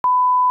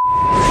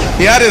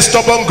He had a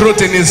stubborn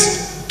growth in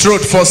his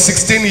throat for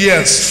 16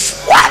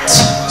 years. What?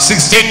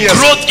 16 years.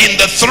 Growth in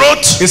the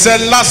throat? He said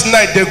last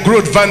night the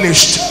growth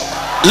vanished.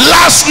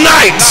 Last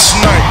night? Last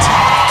night.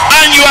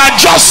 And you are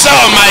just,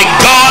 oh my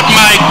God,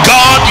 my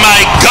God,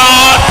 my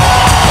God.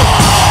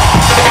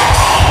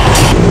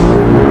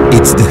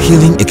 It's the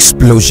healing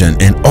explosion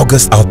and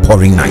August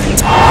outpouring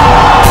night.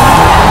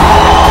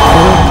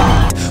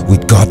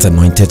 With God's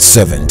anointed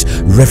servant,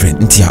 Reverend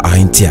Ntia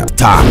Aintia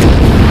Tag.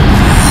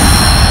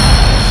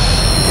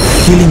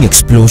 Healing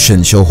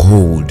explosion shall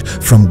hold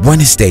from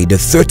Wednesday the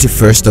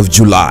 31st of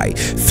July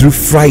through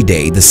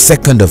Friday the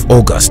 2nd of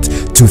August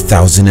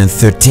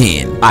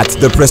 2013 at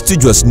the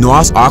prestigious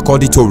Noah's Ark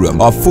Auditorium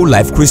of Full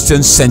Life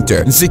Christian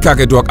Center,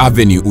 Nsikagedok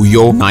Avenue,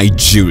 Uyo,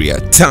 Nigeria.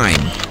 Time: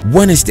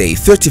 Wednesday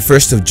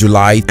 31st of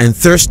July and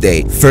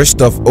Thursday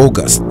 1st of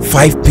August,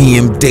 5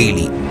 p.m.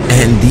 daily.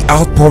 And the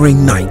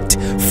outpouring night,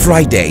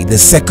 Friday the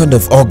 2nd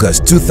of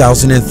August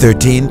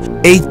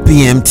 2013, 8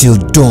 p.m. till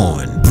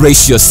dawn.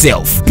 Brace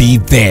yourself, be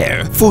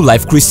there. Full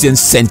Life Christian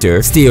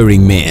Center,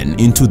 steering men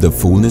into the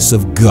fullness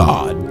of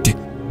God.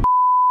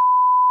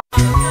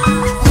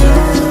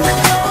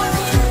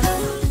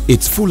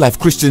 It's Full Life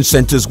Christian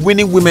Center's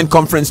Winning Women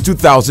Conference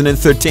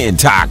 2013,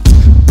 tagged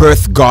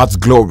Birth God's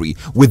Glory,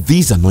 with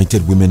these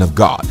anointed women of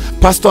God: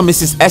 Pastor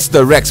Mrs.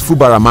 Esther Rex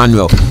Fubara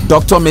Manuel,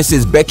 Dr.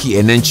 Mrs. Becky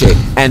Enenche,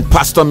 and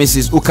Pastor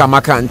Mrs.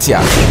 Ukamaka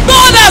Ntia.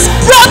 God has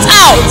brought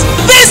out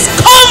this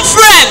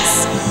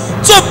conference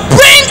to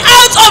bring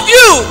out of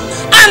you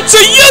and to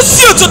use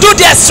you to do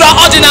the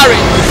extraordinary.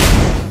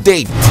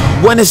 Date: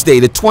 Wednesday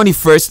the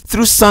 21st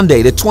through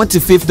Sunday the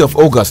 25th of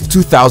August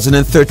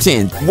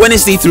 2013.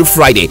 Wednesday through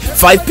Friday,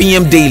 5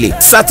 p.m. daily.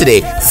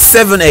 Saturday,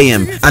 7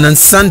 a.m. and on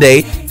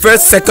Sunday,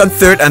 1st, 2nd,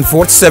 3rd and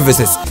 4th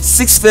services,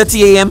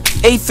 6:30 a.m.,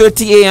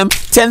 8:30 a.m.,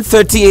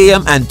 10:30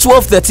 a.m. and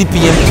 12:30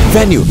 p.m.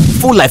 Venue: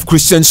 Full Life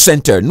Christian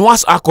Center,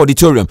 Noah's Ark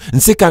Auditorium,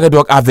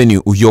 Nsikagedok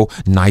Avenue, Uyo,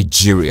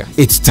 Nigeria.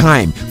 It's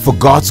time for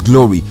God's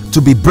glory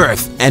to be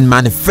birthed and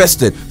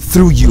manifested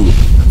through you.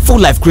 Full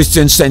Life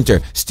Christian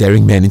Center,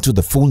 steering men into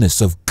the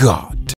fullness of God.